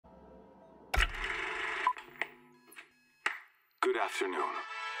afternoon.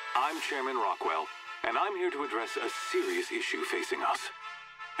 I'm Chairman Rockwell, and I'm here to address a serious issue facing us.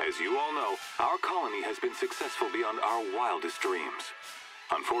 As you all know, our colony has been successful beyond our wildest dreams.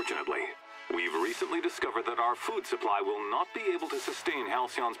 Unfortunately, we've recently discovered that our food supply will not be able to sustain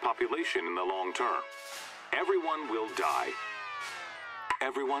Halcyon's population in the long term. Everyone will die.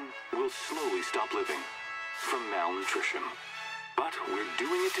 Everyone will slowly stop living from malnutrition. But we're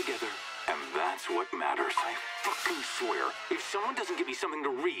doing it together, and that's what matters. I fucking swear, if someone doesn't give me something to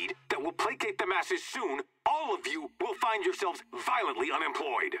read that will placate the masses soon, all of you will find yourselves violently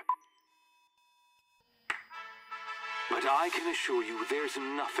unemployed. But I can assure you there's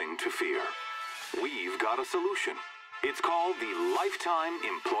nothing to fear. We've got a solution. It's called the Lifetime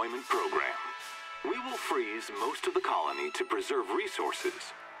Employment Program. We will freeze most of the colony to preserve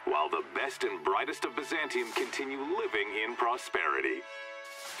resources, while the best and brightest of Byzantium continue living in prosperity.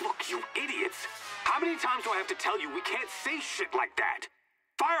 Look, you idiots! How many times do I have to tell you we can't say shit like that?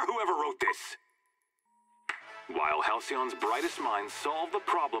 Fire whoever wrote this! While Halcyon's brightest minds solve the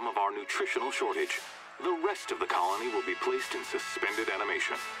problem of our nutritional shortage, the rest of the colony will be placed in suspended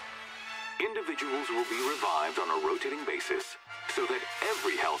animation. Individuals will be revived on a rotating basis, so that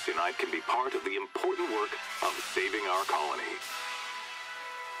every Halcyon can be part of the important work of saving our colony.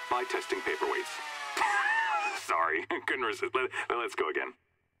 By testing paperweights. Sorry, couldn't resist. Let's go again.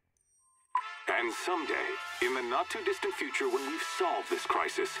 And someday, in the not-too-distant future when we've solved this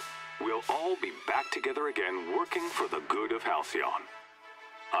crisis, we'll all be back together again working for the good of Halcyon.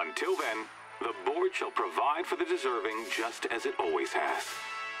 Until then, the board shall provide for the deserving just as it always has.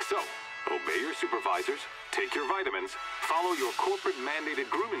 So, obey your supervisors, take your vitamins, follow your corporate-mandated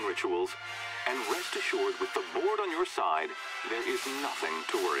grooming rituals, and rest assured with the board on your side, there is nothing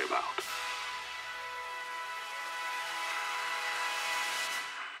to worry about.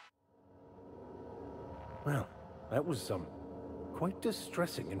 Well, that was some quite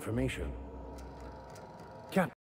distressing information. Captain.